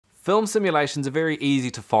Film simulations are very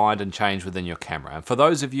easy to find and change within your camera. And for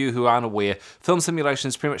those of you who aren't aware, film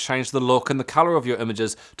simulations pretty much change the look and the color of your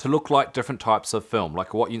images to look like different types of film,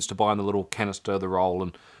 like what you used to buy in the little canister, the roll,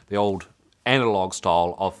 and the old analog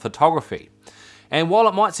style of photography. And while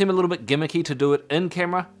it might seem a little bit gimmicky to do it in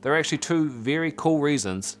camera, there are actually two very cool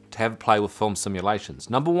reasons to have a play with film simulations.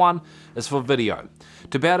 Number one is for video.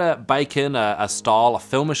 To be able to bake in a style, a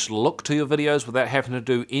filmish look to your videos without having to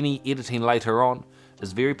do any editing later on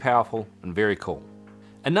is very powerful and very cool.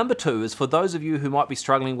 And number two is for those of you who might be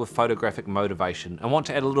struggling with photographic motivation and want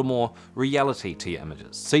to add a little more reality to your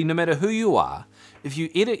images. See, no matter who you are, if you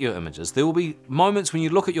edit your images, there will be moments when you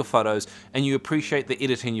look at your photos and you appreciate the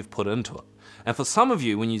editing you've put into it. And for some of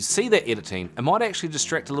you, when you see that editing, it might actually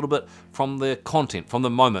distract a little bit from the content, from the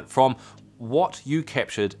moment, from what you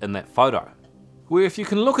captured in that photo. Where if you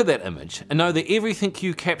can look at that image and know that everything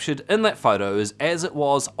you captured in that photo is as it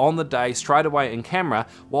was on the day straight away in camera,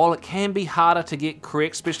 while it can be harder to get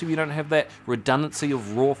correct, especially if you don't have that redundancy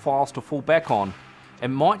of raw files to fall back on, it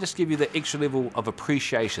might just give you the extra level of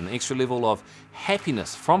appreciation, the extra level of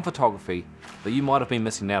happiness from photography that you might have been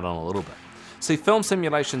missing out on a little bit. See, film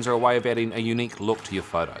simulations are a way of adding a unique look to your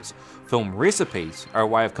photos. Film recipes are a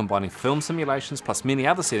way of combining film simulations plus many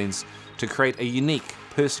other settings to create a unique,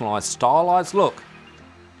 personalized, stylized look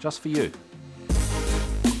just for you.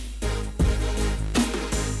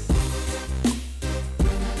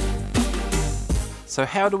 So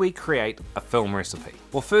how do we create a film recipe?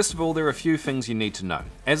 Well, first of all, there are a few things you need to know.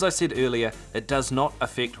 As I said earlier, it does not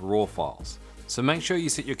affect RAW files. So make sure you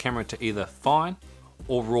set your camera to either fine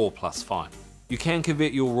or RAW plus fine. You can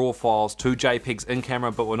convert your RAW files to JPEGs in camera,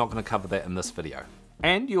 but we're not going to cover that in this video.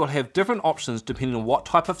 And you will have different options depending on what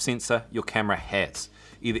type of sensor your camera has,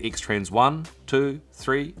 either X-Trans 1, 2,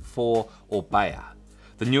 3, 4, or Bayer.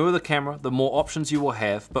 The newer the camera, the more options you will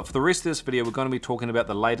have, but for the rest of this video we're going to be talking about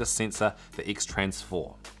the latest sensor, the X-Trans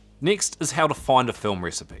 4. Next is how to find a film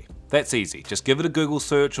recipe. That's easy, just give it a Google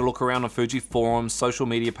search or look around on Fuji forums, social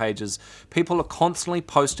media pages. People are constantly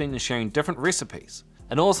posting and sharing different recipes.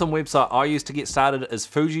 An awesome website I use to get started is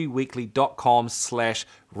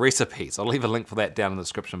fujiweekly.com/recipes. I'll leave a link for that down in the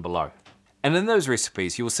description below. And in those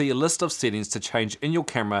recipes, you will see a list of settings to change in your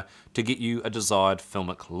camera to get you a desired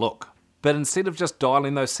filmic look. But instead of just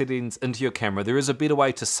dialing those settings into your camera, there is a better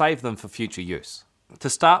way to save them for future use. To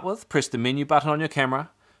start with, press the menu button on your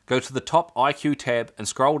camera, go to the top IQ tab and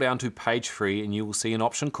scroll down to page 3 and you will see an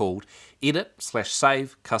option called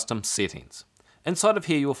Edit/Save Custom Settings. Inside of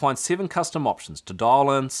here you will find 7 custom options to dial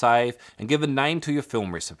in, save, and give a name to your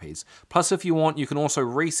film recipes. Plus if you want, you can also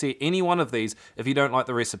reset any one of these if you don't like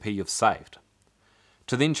the recipe you've saved.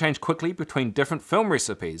 To then change quickly between different film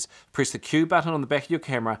recipes, press the Q button on the back of your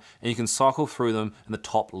camera and you can cycle through them in the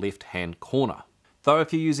top left hand corner. Though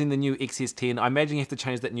if you're using the new XS10, I imagine you have to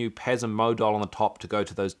change that new PASM mode dial on the top to go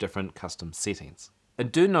to those different custom settings. And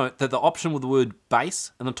do note that the option with the word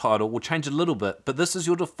base in the title will change a little bit, but this is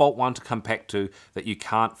your default one to come back to that you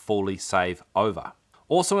can't fully save over.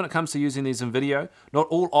 Also, when it comes to using these in video, not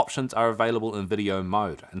all options are available in video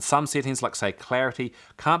mode, and some settings like say clarity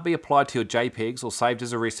can't be applied to your JPEGs or saved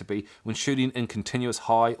as a recipe when shooting in continuous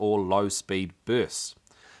high or low speed bursts.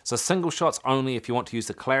 So single shots only if you want to use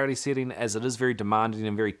the clarity setting, as it is very demanding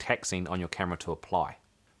and very taxing on your camera to apply.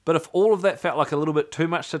 But if all of that felt like a little bit too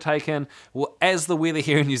much to take in, well, as the weather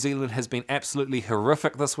here in New Zealand has been absolutely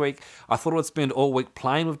horrific this week, I thought I'd spend all week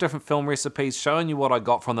playing with different film recipes, showing you what I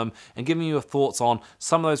got from them, and giving you your thoughts on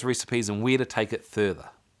some of those recipes and where to take it further.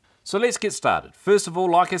 So let's get started. First of all,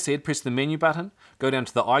 like I said, press the menu button, go down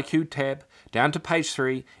to the IQ tab, down to page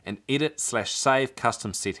 3, and Edit/Save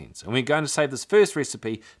Custom Settings. And we're going to save this first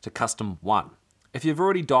recipe to Custom 1. If you've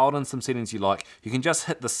already dialed in some settings you like, you can just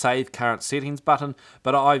hit the Save Current Settings button,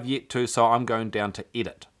 but I've yet to, so I'm going down to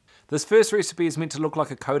Edit. This first recipe is meant to look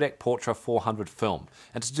like a Kodak Portra 400 film,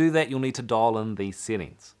 and to do that you'll need to dial in these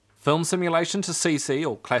settings. Film simulation to CC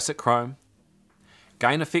or Classic Chrome,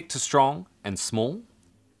 Gain Effect to Strong and Small,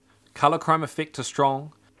 Color Chrome Effect to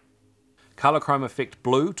Strong, Color Chrome Effect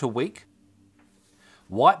Blue to Weak,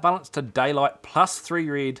 White Balance to Daylight +3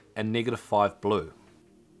 red and -5 blue.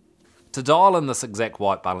 To dial in this exact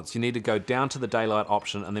white balance, you need to go down to the daylight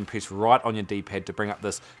option and then press right on your D-pad to bring up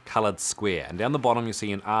this coloured square. And down the bottom you'll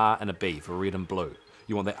see an R and a B for red and blue.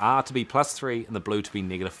 You want the R to be +3 and the blue to be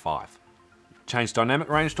 -5. Change dynamic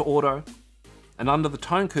range to auto. And under the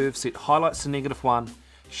tone curve, set highlights to -1,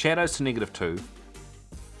 shadows to -2,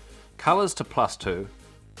 colours to +2,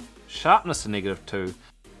 sharpness to -2,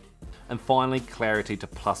 and finally clarity to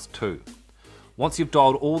 +2. Once you've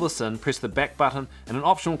dialed all this in, press the back button and an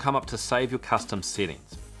option will come up to save your custom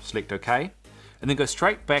settings. Select OK, and then go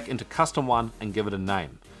straight back into Custom 1 and give it a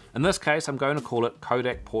name. In this case, I'm going to call it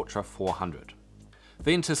Kodak Portra 400.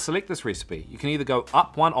 Then to select this recipe, you can either go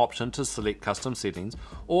up one option to select custom settings,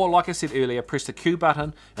 or like I said earlier, press the Q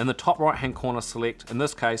button in the top right hand corner, select, in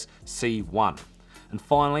this case, C1. And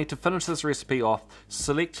finally, to finish this recipe off,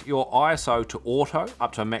 select your ISO to auto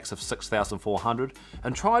up to a max of 6400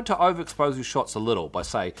 and try to overexpose your shots a little by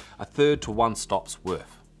say a third to one stop's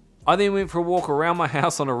worth. I then went for a walk around my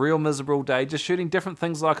house on a real miserable day, just shooting different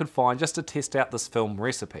things that I could find just to test out this film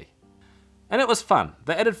recipe. And it was fun.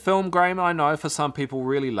 The added film grain I know for some people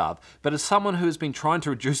really love, but as someone who has been trying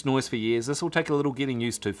to reduce noise for years, this will take a little getting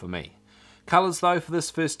used to for me. Colours though for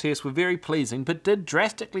this first test were very pleasing, but did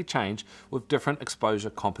drastically change with different exposure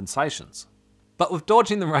compensations. But with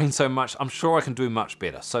dodging the rain so much, I'm sure I can do much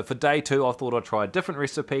better. So for day 2, I thought I'd try a different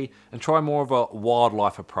recipe and try more of a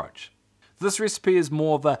wildlife approach. This recipe is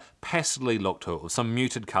more of a pastely look to it with some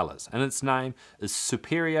muted colours, and its name is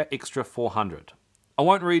Superior Extra 400. I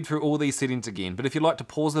won't read through all these settings again, but if you'd like to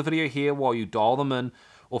pause the video here while you dial them in,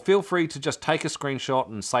 or feel free to just take a screenshot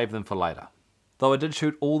and save them for later. Though I did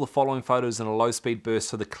shoot all the following photos in a low speed burst,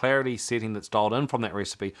 so the clarity setting that's dialed in from that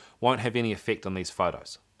recipe won't have any effect on these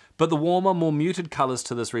photos. But the warmer, more muted colours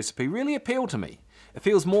to this recipe really appeal to me. It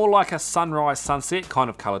feels more like a sunrise, sunset kind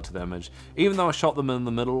of colour to the image, even though I shot them in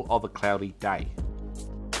the middle of a cloudy day.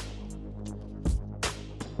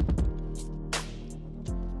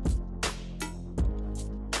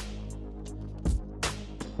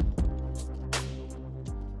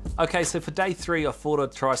 Okay, so for day 3, I thought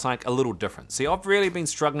I'd try something a little different. See, I've really been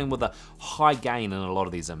struggling with a high gain in a lot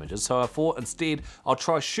of these images, so I thought instead I'll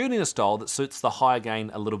try shooting a style that suits the higher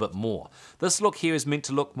gain a little bit more. This look here is meant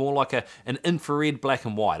to look more like an infrared black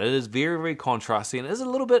and white. It is very, very contrasty and it is a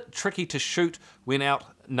little bit tricky to shoot when out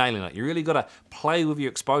nailing it. You really got to play with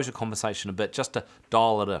your exposure compensation a bit just to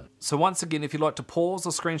dial it in. So once again, if you'd like to pause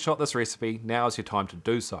or screenshot this recipe, now is your time to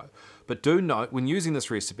do so. But do note, when using this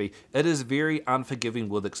recipe, it is very unforgiving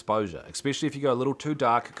with exposure, especially if you go a little too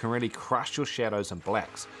dark, it can really crush your shadows and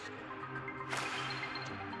blacks.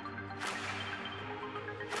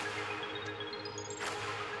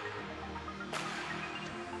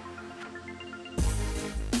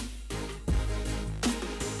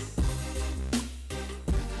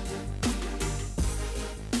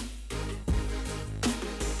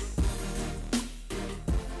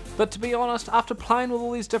 But to be honest, after playing with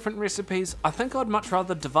all these different recipes, I think I'd much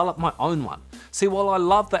rather develop my own one. See, while I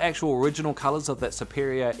love the actual original colours of that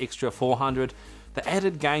Superior Extra 400, the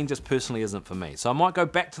added gain just personally isn't for me. So I might go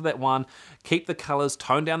back to that one, keep the colours,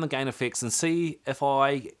 tone down the gain effects, and see if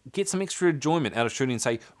I get some extra enjoyment out of shooting,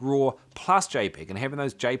 say, RAW plus JPEG, and having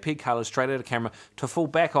those JPEG colours straight out of camera to fall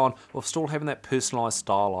back on, while still having that personalised,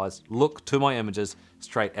 stylised look to my images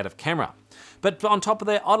straight out of camera. But on top of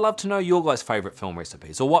that, I'd love to know your guys' favourite film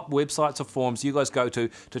recipes, or what websites or forums you guys go to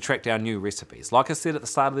track down new recipes. Like I said at the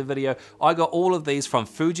start of the video, I got all of these from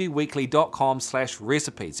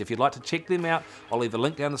fujiweekly.com/recipes. If you'd like to check them out, I'll leave a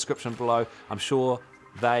link down in the description below. I'm sure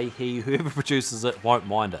whoever produces it won't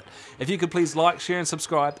mind it. If you could please like, share and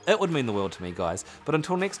subscribe, it would mean the world to me, guys. But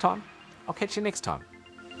until next time, I'll catch you next time.